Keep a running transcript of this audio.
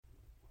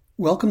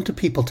Welcome to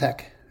People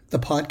Tech, the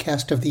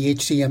podcast of the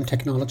HCM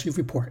Technology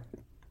Report.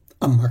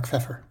 I'm Mark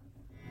Pfeffer.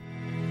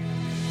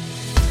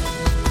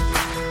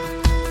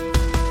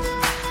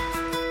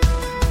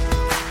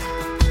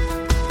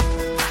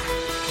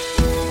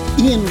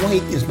 Ian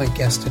White is my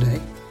guest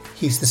today.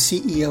 He's the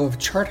CEO of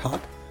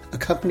ChartHop, a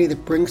company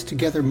that brings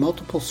together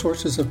multiple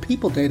sources of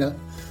people data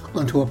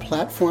onto a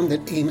platform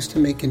that aims to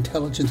make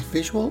intelligence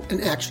visual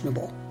and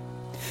actionable.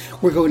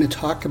 We're going to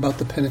talk about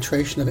the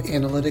penetration of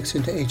analytics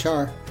into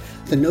HR,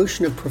 the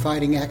notion of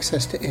providing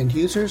access to end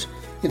users,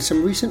 and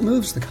some recent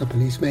moves the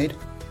company's made,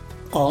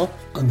 all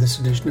on this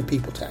edition of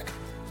People Tech.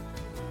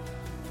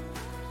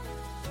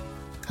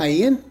 Hi,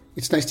 Ian.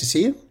 It's nice to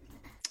see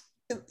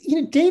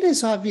you. Data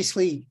has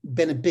obviously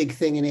been a big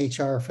thing in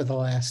HR for the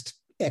last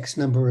X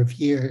number of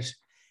years,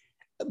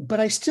 but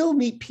I still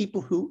meet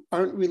people who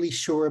aren't really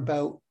sure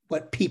about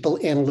what people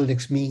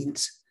analytics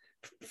means,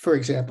 for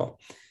example.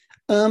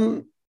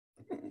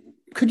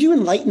 Could you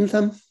enlighten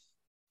them?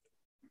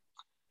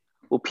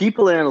 Well,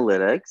 people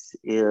analytics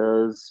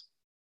is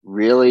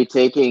really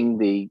taking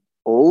the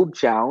old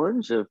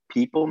challenge of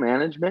people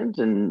management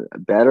and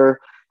better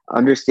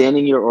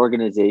understanding your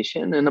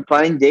organization and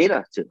applying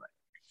data to it.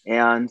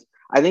 And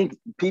I think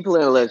people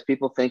analytics,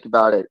 people think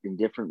about it in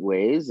different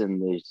ways,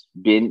 and there's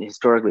been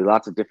historically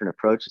lots of different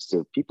approaches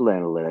to people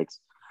analytics.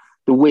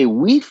 The way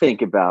we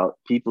think about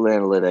people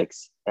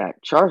analytics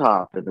at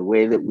ChartHop and the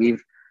way that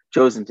we've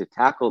chosen to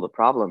tackle the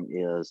problem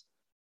is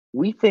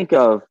we think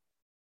of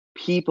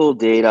people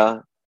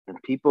data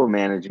and people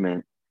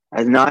management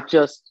as not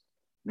just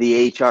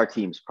the HR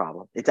team's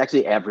problem. It's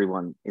actually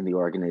everyone in the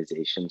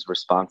organization's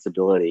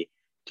responsibility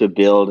to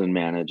build and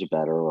manage a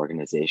better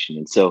organization.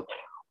 And so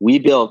we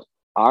built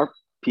our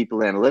people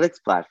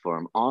analytics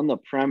platform on the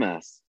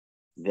premise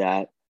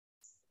that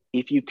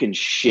if you can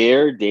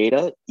share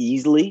data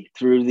easily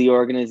through the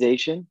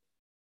organization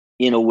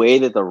in a way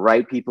that the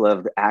right people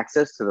have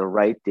access to the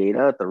right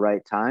data at the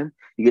right time,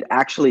 you could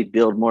actually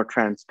build more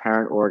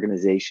transparent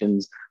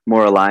organizations,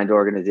 more aligned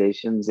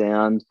organizations,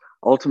 and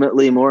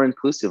ultimately more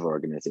inclusive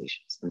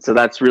organizations. And so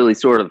that's really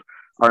sort of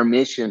our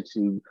mission,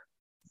 to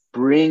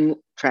bring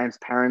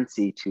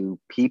transparency to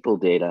people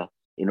data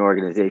in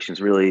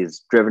organizations. Really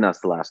has driven us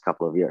the last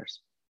couple of years.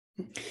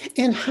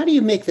 And how do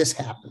you make this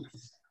happen?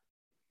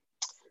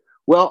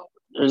 Well,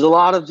 there's a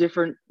lot of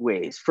different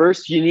ways.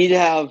 First, you need to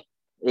have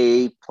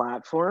a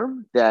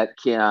platform that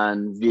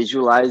can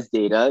visualize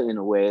data in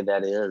a way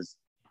that is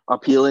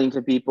appealing to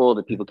people,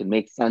 that people can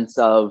make sense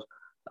of.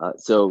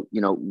 So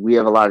we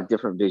have a lot of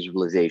different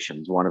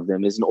visualizations. One of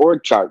them is an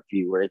org chart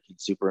view where you can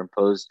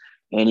superimpose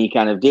any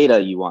kind of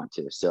data you want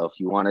to. So if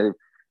you want to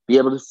be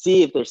able to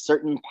see if there's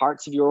certain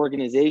parts of your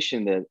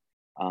organization that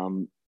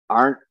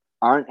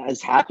aren't as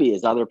happy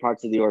as other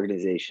parts of the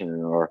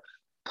organization, or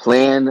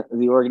plan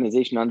the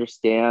organization,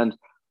 understand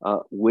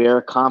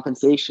where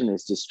compensation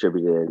is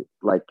distributed,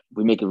 like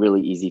we make it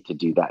really easy to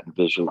do that and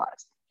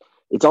visualize.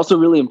 It's also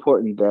really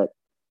important that,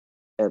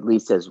 at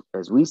least as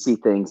we see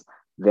things,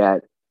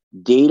 that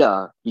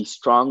data be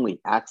strongly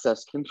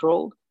access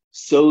controlled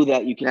so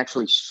that you can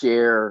actually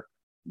share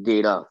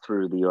data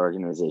through the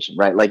organization,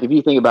 right? Like if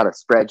you think about a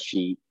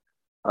spreadsheet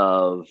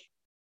of,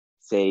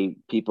 say,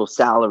 people's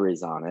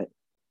salaries on it,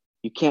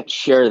 you can't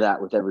share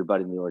that with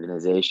everybody in the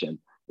organization.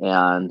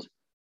 And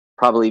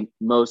probably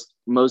most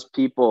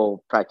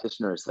people,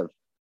 practitioners, have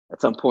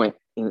at some point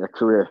in their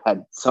career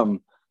had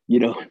some,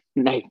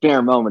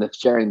 nightmare moment of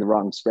sharing the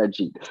wrong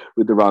spreadsheet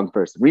with the wrong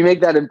person. We make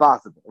that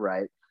impossible,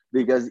 right?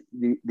 Because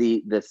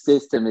the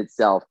system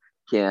itself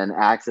can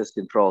access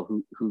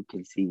control who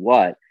can see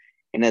what.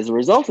 And as a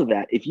result of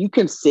that, if you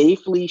can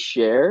safely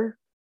share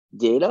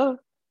data,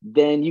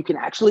 then you can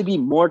actually be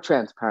more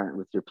transparent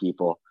with your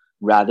people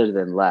rather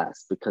than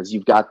less, because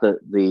you've got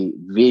the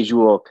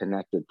visual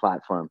connected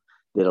platform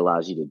that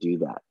allows you to do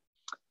that.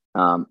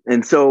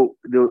 And so,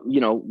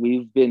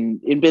 we've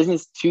been in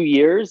business 2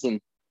 years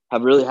and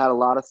have really had a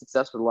lot of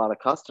success with a lot of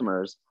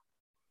customers.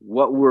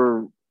 What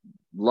we're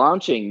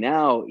launching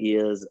now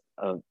is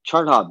a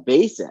ChartHop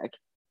Basic,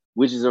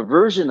 which is a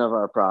version of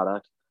our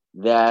product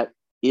that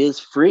is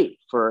free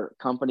for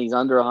companies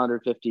under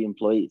 150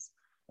 employees.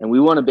 And we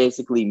want to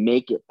basically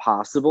make it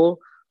possible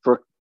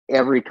for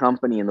every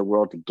company in the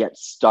world to get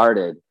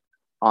started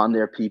on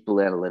their people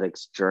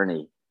analytics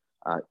journey,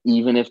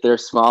 even if they're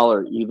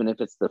smaller, even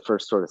if it's the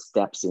first sort of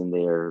steps in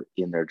their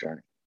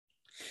journey.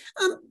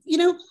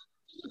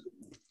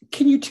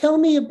 Can you tell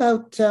me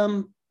about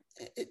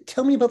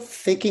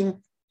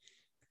thinking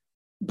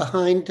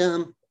behind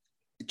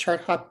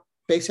ChartHop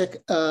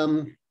Basic?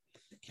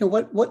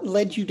 What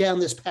led you down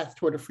this path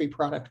toward a free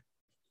product?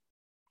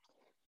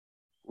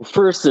 Well,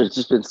 first, there's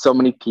just been so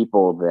many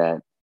people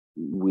that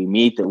we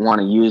meet that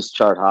want to use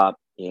ChartHop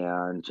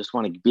and just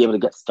want to be able to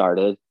get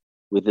started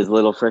with as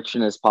little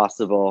friction as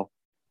possible.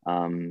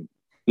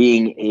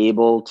 Being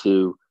able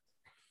to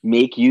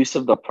make use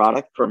of the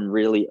product from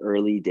really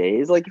early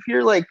days. Like if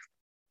you're a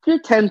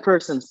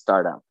 10-person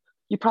startup,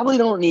 you probably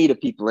don't need a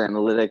people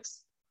analytics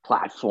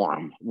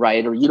platform,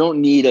 right? Or you don't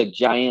need a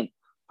giant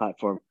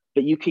platform,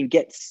 but you can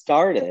get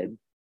started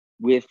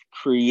with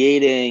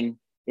creating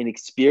an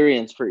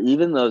experience for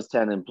even those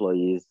 10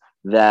 employees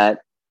that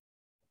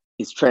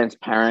is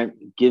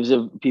transparent, gives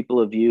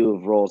people a view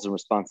of roles and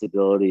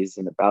responsibilities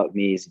and about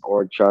me's and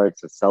org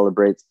charts, and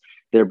celebrates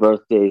their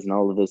birthdays and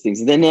all of those things.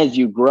 And then as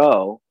you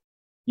grow,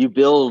 you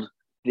build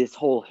this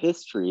whole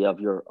history of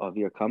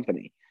your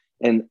company.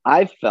 And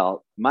I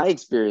felt my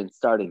experience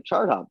starting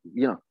ChartHop,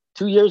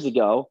 2 years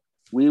ago,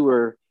 we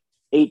were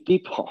 8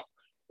 people,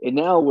 and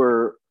now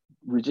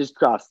we just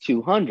crossed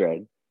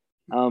 200.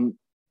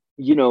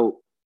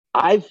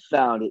 I've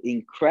found it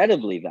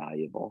incredibly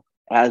valuable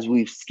as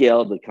we've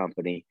scaled the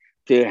company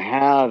to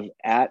have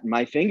at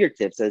my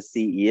fingertips as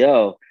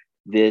CEO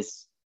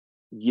this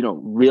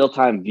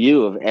real-time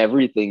view of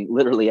everything,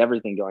 literally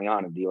everything going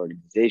on in the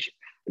organization.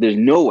 There's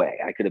no way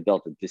I could have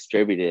built a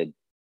distributed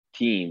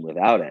team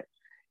without it.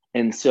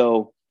 And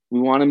so we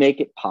want to make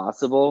it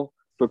possible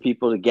for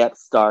people to get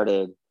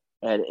started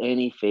at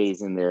any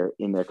phase in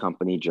their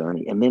company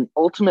journey. And then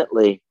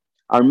ultimately,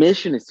 our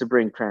mission is to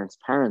bring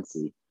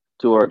transparency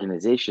to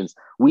organizations.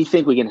 We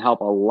think we can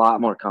help a lot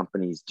more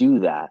companies do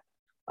that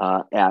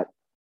at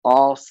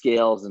all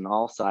scales and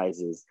all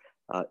sizes.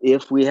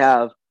 If we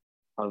have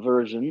a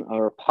version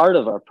or a part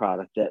of our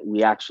product that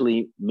we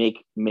actually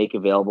make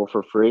available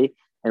for free,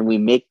 and we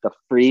make the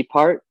free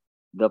part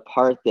the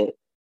part that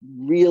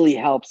really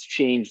helps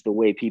change the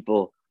way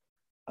people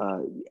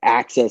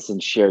access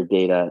and share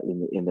data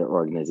in their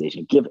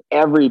organization. Give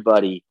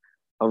everybody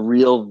a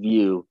real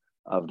view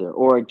of their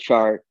org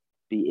chart,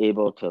 be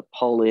able to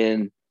pull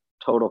in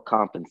total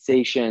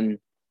compensation,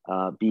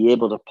 be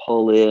able to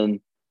pull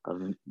in a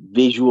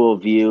visual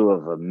view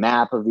of a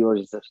map of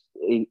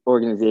the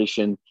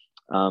organization,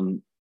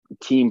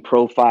 team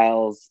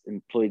profiles,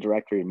 employee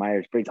directory,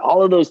 Myers-Briggs,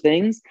 all of those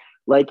things.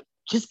 Like,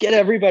 just get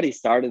everybody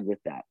started with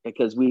that,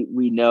 because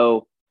we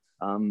know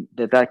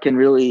that can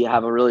really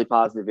have a really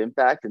positive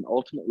impact. And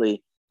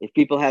ultimately, if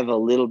people have a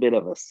little bit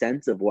of a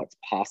sense of what's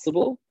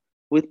possible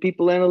with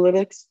people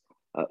analytics,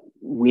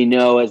 we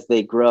know as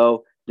they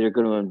grow, they're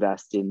going to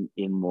invest in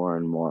more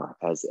and more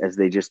as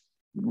they just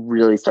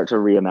really start to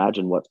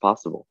reimagine what's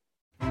possible.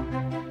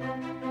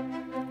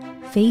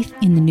 Faith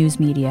in the news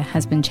media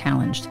has been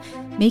challenged,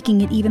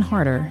 making it even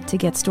harder to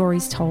get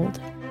stories told.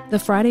 The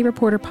Friday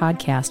Reporter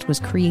podcast was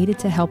created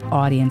to help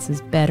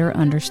audiences better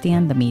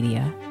understand the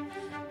media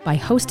by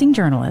hosting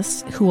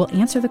journalists who will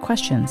answer the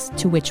questions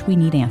to which we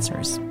need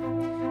answers.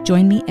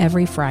 Join me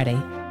every Friday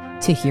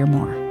to hear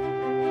more.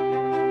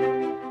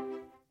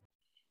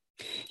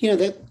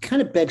 That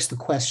kind of begs the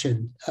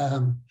question,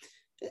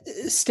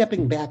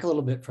 stepping back a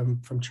little bit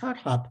from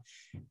ChartHop,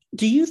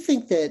 do you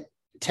think that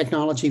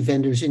technology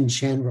vendors in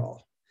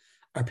general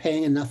are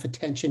paying enough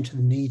attention to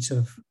the needs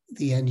of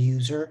the end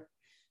user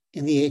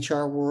in the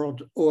HR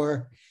world,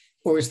 or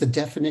is the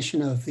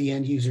definition of the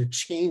end user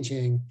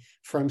changing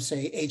from,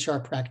 say, HR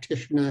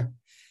practitioner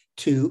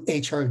to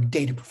HR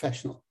data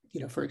professional,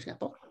 for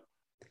example?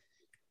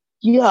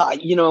 Yeah,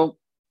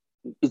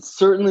 it's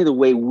certainly the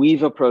way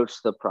we've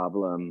approached the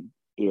problem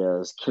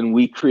is, can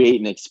we create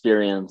an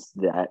experience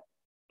that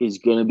is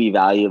going to be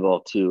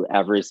valuable to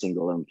every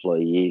single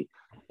employee?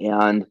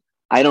 And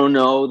I don't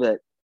know that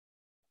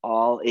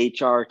all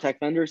HR tech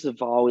vendors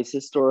have always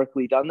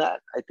historically done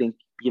that. I think,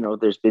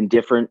 there's been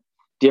different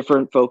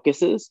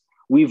focuses.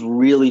 We've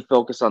really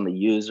focused on the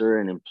user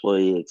and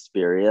employee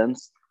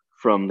experience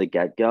from the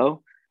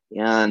get-go.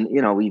 And,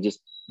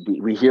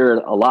 we hear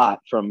a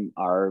lot from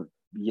our,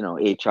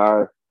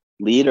 HR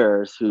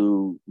leaders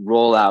who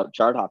roll out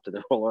ChartHop to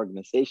their whole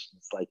organization.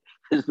 It's like,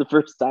 this is the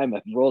first time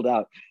I've rolled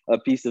out a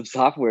piece of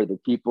software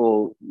that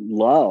people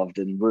loved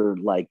and were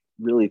like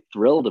really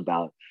thrilled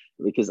about,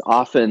 because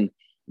often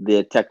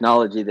the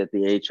technology that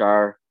the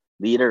HR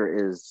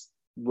leader is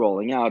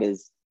rolling out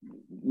is,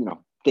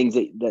 things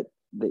that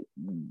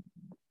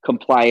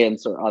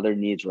compliance or other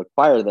needs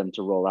require them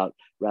to roll out,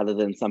 rather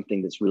than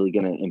something that's really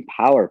going to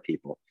empower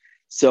people.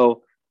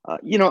 So,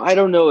 I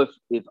don't know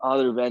if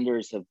other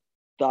vendors have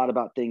thought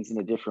about things in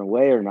a different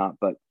way or not,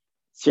 but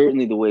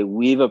certainly the way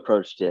we've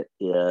approached it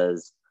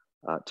is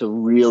to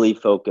really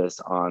focus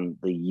on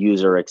the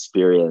user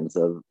experience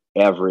of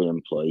every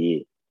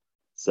employee.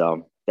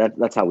 So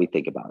that's how we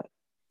think about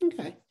it.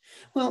 Okay.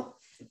 Well,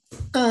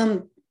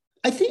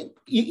 I think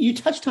you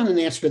touched on an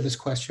answer to this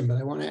question, but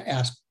I want to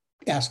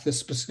ask this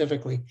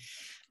specifically.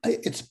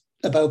 It's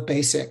about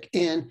Basic.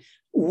 And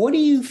what do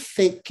you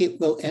think it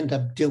will end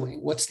up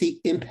doing? What's the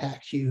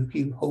impact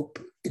you hope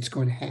it's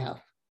going to have?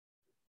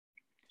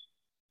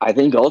 I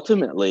think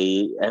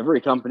ultimately every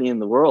company in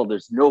the world,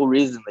 there's no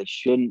reason they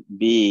shouldn't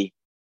be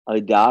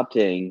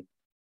adopting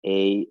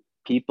a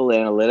people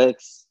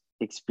analytics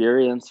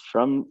experience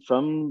from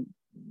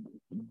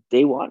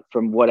day one,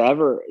 from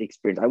whatever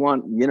experience. I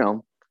want,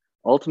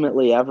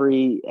 ultimately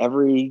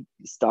every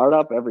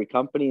startup, every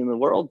company in the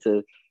world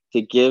to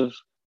give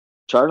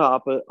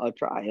ChartHop a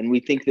try. And we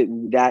think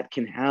that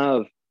can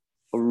have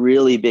a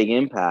really big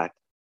impact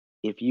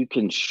if you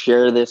can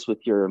share this with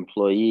your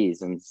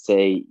employees and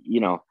say,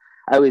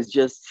 I was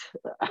just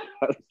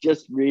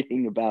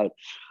reading about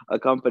a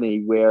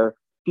company where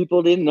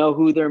people didn't know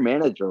who their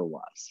manager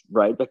was,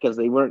 right? Because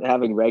they weren't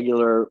having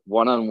regular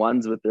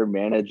one-on-ones with their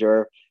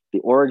manager. The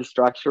org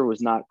structure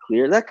was not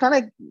clear. That kind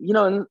of,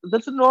 and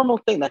that's a normal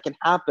thing that can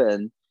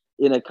happen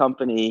in a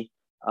company,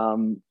 at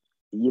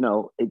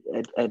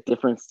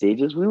different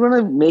stages. We want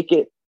to make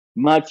it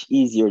much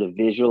easier to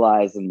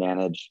visualize and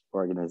manage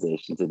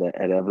organizations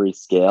at every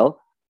scale,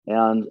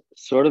 and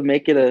sort of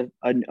make it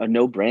a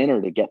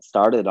no-brainer to get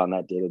started on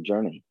that data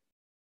journey.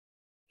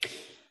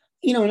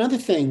 Another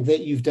thing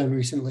that you've done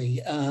recently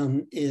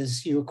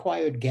is you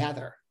acquired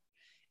Gather.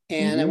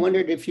 And I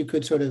wondered if you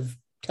could sort of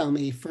tell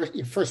me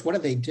first, what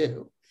do they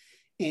do?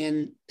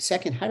 And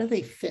second, how do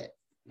they fit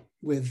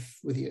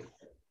with you?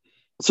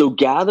 So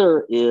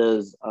Gather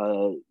is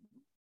an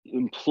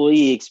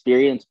employee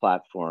experience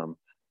platform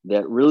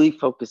that really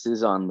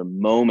focuses on the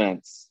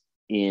moments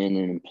in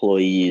an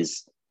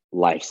employee's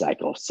life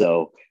cycle.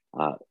 So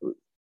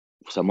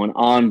someone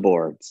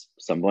onboards,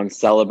 someone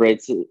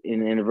celebrates an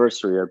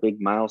anniversary or a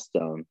big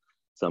milestone,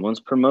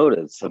 someone's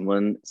promoted,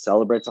 someone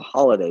celebrates a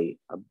holiday,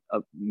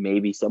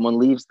 maybe someone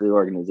leaves the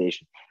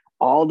organization.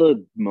 All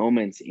the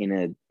moments in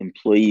an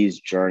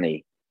employee's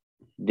journey,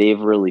 they've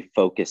really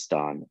focused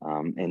on,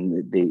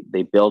 and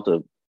they built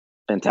a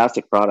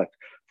fantastic product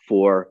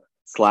for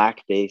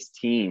Slack-based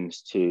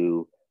teams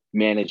to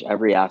manage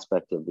every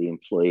aspect of the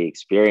employee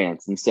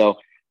experience. And so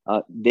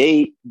I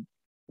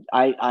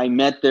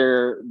met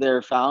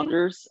their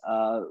founders.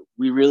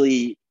 We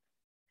really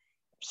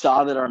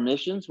saw that our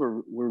missions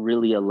were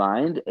really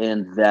aligned,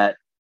 and that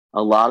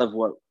a lot of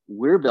what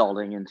we're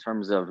building in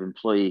terms of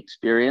employee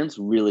experience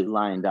really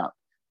lined up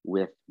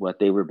with what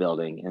they were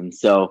building. And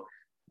so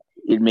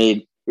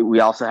we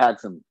also had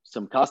some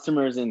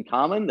customers in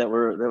common that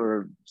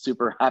were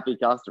super happy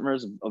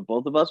customers of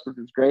both of us, which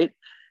was great.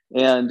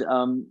 And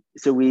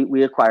so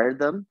we acquired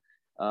them.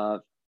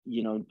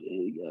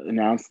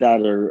 Announced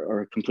that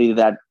or completed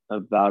that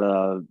about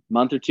a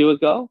month or two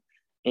ago.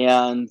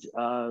 And,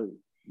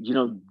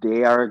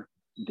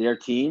 their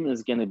team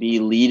is going to be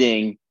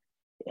leading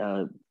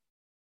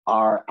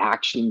our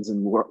actions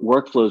and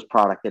workflows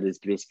product that is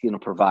basically going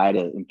to provide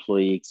an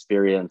employee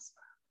experience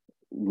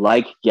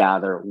like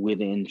Gather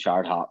within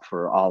ChartHop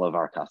for all of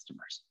our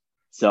customers.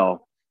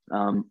 So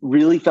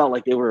really felt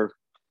like they were,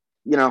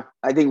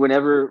 I think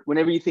whenever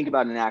you think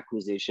about an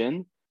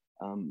acquisition,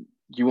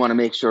 you want to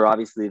make sure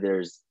obviously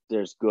there's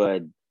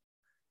good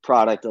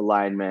product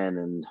alignment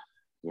and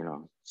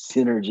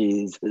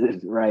synergies,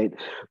 right?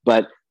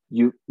 But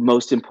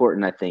most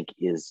important, I think,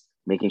 is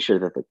making sure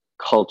that the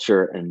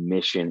culture and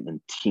mission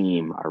and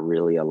team are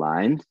really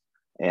aligned,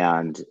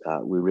 and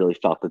we really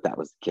felt that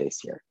was the case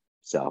here.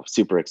 So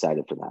super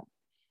excited for that.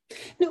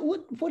 Now,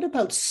 what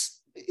about?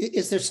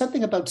 Is there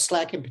something about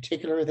Slack in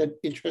particular that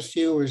interests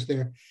you, or is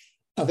there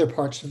other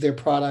parts of their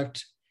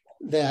product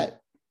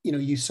that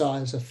you saw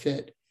as a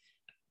fit?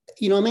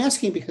 I'm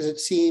asking because it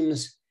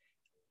seems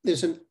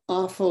there's an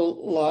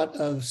awful lot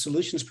of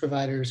solutions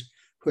providers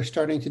who are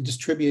starting to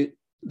distribute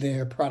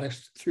their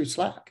products through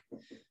Slack.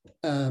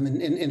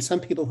 And some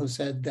people have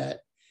said that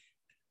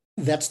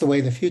that's the way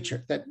of the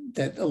future, that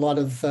a lot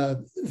of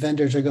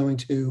vendors are going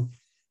to,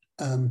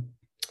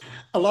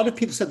 a lot of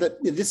people said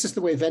that this is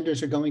the way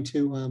vendors are going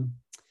to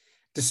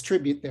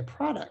distribute their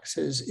products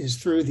is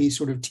through these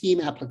sort of team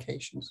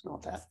applications and all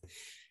that.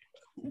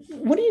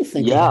 What do you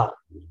think? Yeah,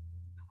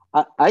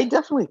 I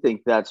definitely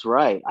think that's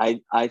right.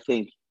 I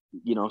think,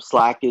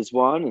 Slack is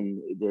one,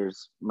 and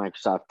there's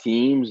Microsoft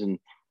Teams, and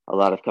a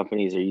lot of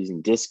companies are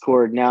using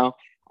Discord now.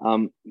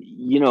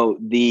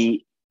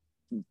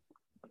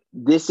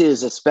 This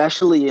is,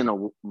 especially in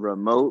a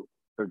remote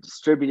or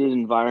distributed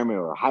environment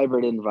or a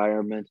hybrid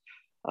environment,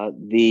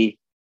 the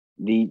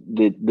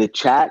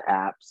chat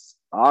apps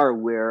are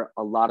where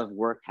a lot of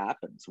work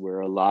happens, where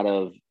a lot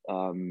of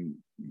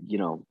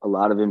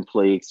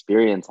employee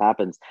experience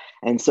happens.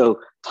 And so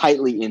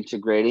tightly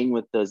integrating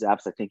with those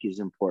apps, I think, is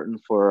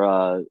important for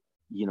a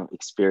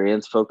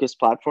experience focused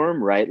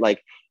platform, right?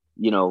 Like,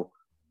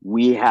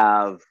 we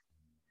have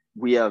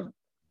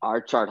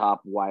our ChartHop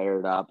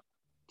wired up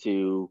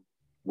to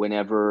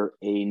whenever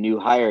a new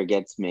hire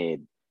gets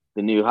made,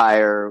 the new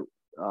hire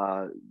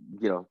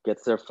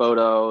gets their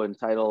photo and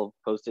title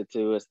posted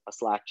to a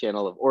Slack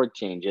channel of org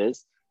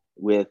changes.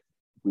 We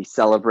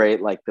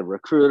celebrate like the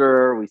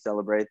recruiter, we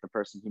celebrate the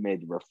person who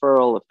made the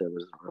referral, if there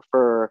was a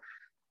referrer.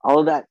 All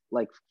of that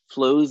like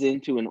flows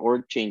into an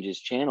org changes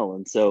channel.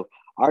 And so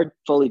our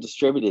fully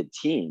distributed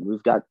team,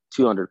 we've got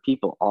 200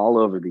 people all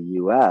over the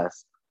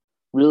US,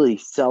 really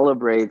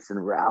celebrates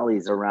and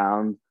rallies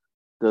around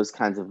those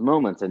kinds of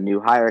moments. A new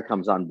hire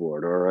comes on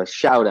board or a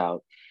shout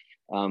out.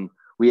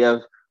 We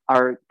have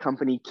our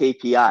company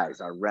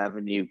KPIs, our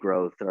revenue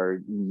growth,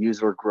 our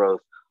user growth,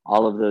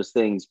 all of those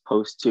things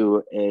post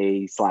to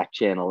a Slack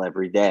channel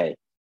every day.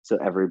 So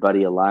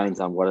everybody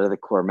aligns on what are the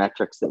core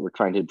metrics that we're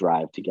trying to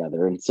drive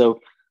together. And so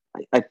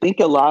I think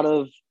a lot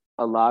of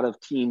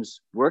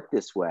teams work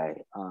this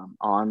way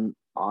on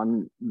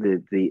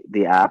the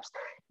apps.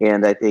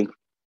 And I think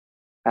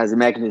as a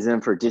mechanism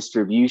for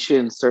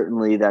distribution,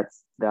 certainly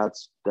that's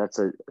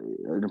an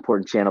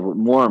important channel. But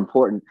more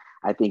important,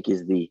 I think,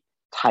 is the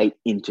tight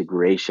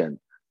integration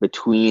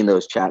between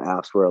those chat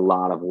apps where a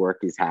lot of work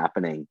is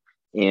happening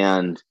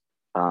and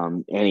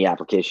any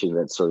application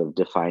that's sort of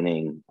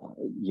defining,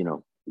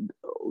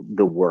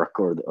 the work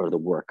or the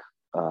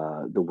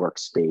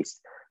workspace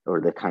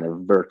or the kind of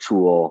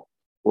virtual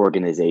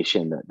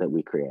organization that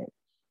we create.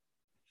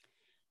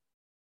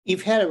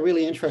 You've had a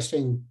really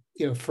interesting,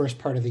 first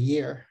part of the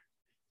year.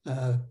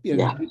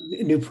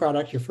 New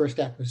product, your first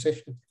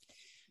acquisition.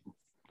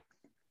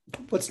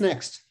 What's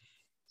next?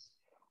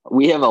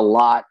 We have a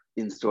lot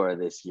in store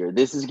this year.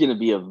 This is going to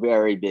be a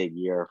very big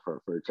year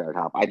for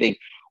ChartHop. I think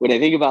when I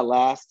think about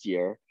last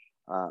year,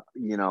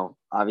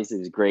 obviously it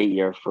was a great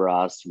year for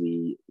us.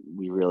 We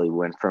really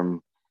went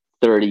from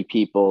 30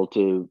 people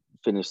to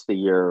finish the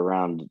year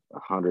around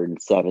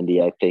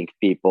 170, I think,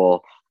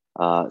 people.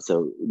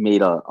 So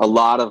made a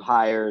lot of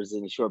hires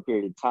in a short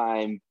period of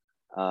time.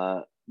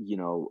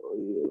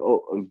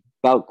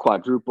 About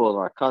quadrupled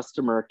our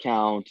customer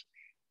count.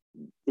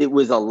 It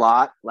was a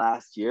lot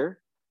last year,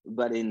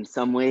 but in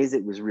some ways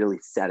it was really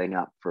setting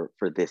up for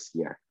this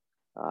year.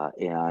 I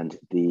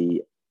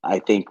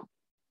think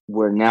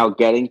we're now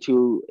getting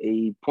to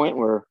a point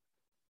where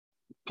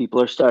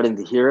people are starting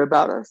to hear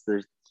about us.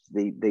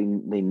 They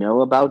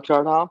know about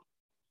ChartHop,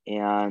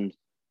 and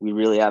we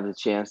really have the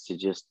chance to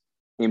just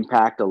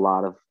impact a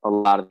lot of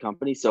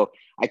companies. So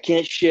I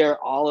can't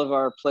share all of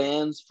our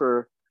plans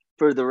for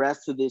the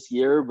rest of this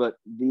year, but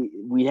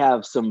we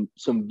have some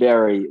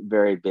very,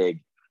 very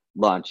big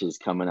launches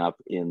coming up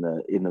in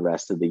the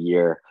rest of the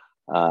year,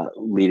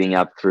 leading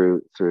up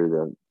through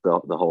the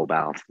whole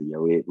balance of the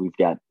year. We've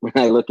got, when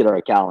I look at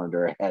our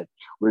calendar ahead,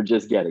 we're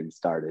just getting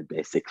started,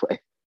 basically.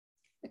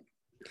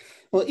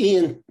 Well,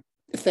 Ian,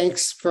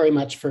 thanks very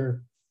much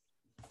for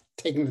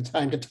taking the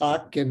time to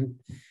talk, and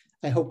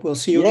I hope we'll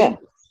see you again.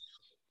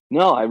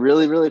 No, I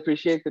really, really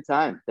appreciate the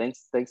time.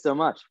 Thanks so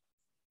much.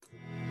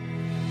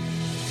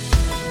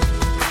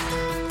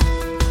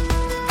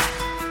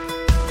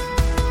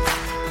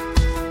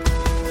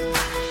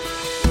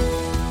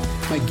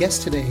 My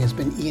guest today has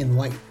been Ian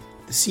White,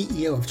 the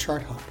CEO of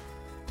ChartHop,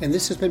 and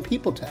this has been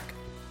People Tech,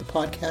 the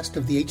podcast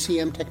of the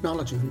HCM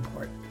Technology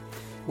Report.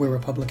 We're a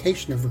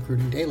publication of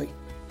Recruiting Daily.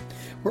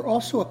 We're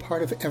also a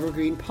part of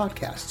Evergreen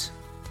Podcasts.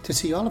 To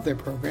see all of their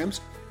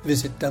programs,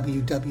 visit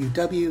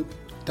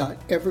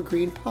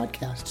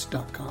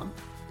www.evergreenpodcasts.com.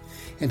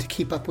 And to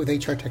keep up with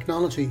HR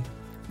technology,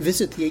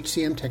 visit the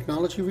HCM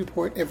Technology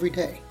Report every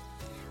day.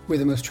 We're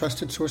the most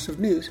trusted source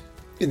of news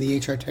in the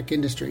HR tech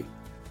industry.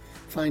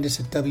 Find us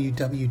at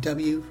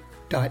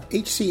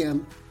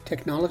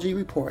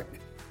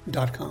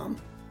www.hcmtechnologyreport.com.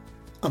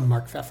 I'm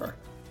Mark Pfeffer.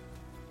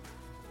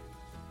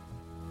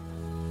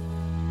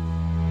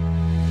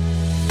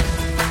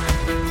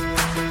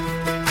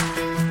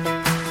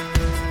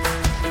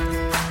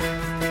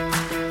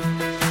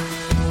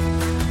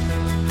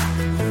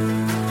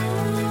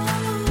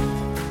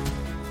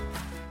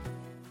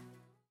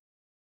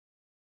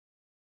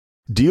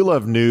 Do you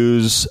love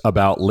news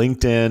about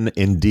LinkedIn,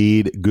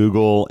 Indeed,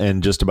 Google,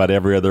 and just about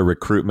every other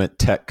recruitment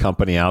tech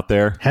company out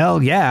there?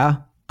 Hell yeah.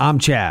 I'm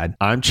Chad.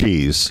 I'm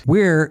Cheese.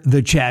 We're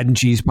the Chad and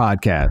Cheese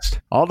Podcast.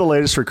 All the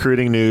latest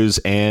recruiting news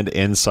and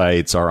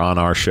insights are on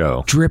our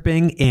show.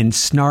 Dripping in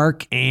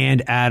snark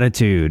and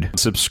attitude.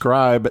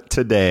 Subscribe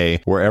today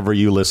wherever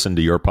you listen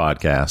to your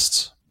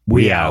podcasts.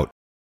 We out.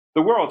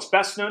 The world's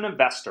best-known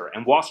investor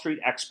and Wall Street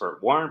expert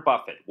Warren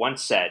Buffett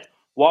once said,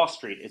 "Wall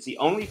Street is the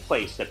only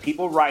place that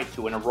people ride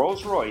to in a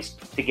Rolls-Royce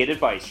to get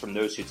advice from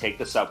those who take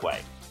the subway."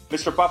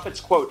 Mr. Buffett's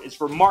quote is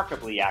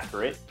remarkably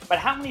accurate, but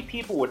how many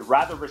people would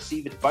rather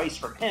receive advice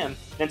from him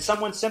than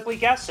someone simply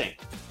guessing?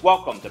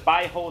 Welcome to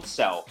Buy, Hold,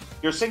 Sell,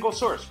 your single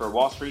source for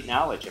Wall Street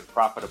knowledge and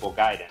profitable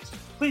guidance.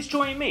 Please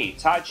join me,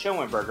 Todd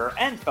Schoenberger,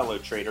 and fellow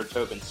trader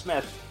Tobin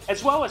Smith,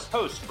 as well as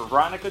host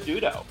Veronica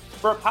Dudo,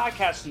 for a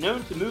podcast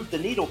known to move the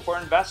needle for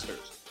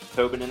investors.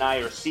 Tobin and I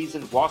are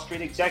seasoned Wall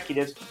Street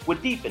executives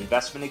with deep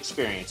investment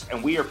experience,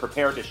 and we are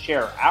prepared to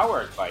share our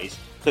advice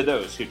to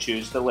those who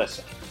choose to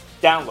listen.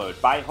 Download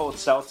Buy, Hold,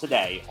 Sell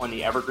today on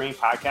the Evergreen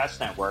Podcast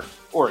Network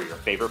or your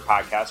favorite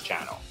podcast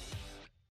channel.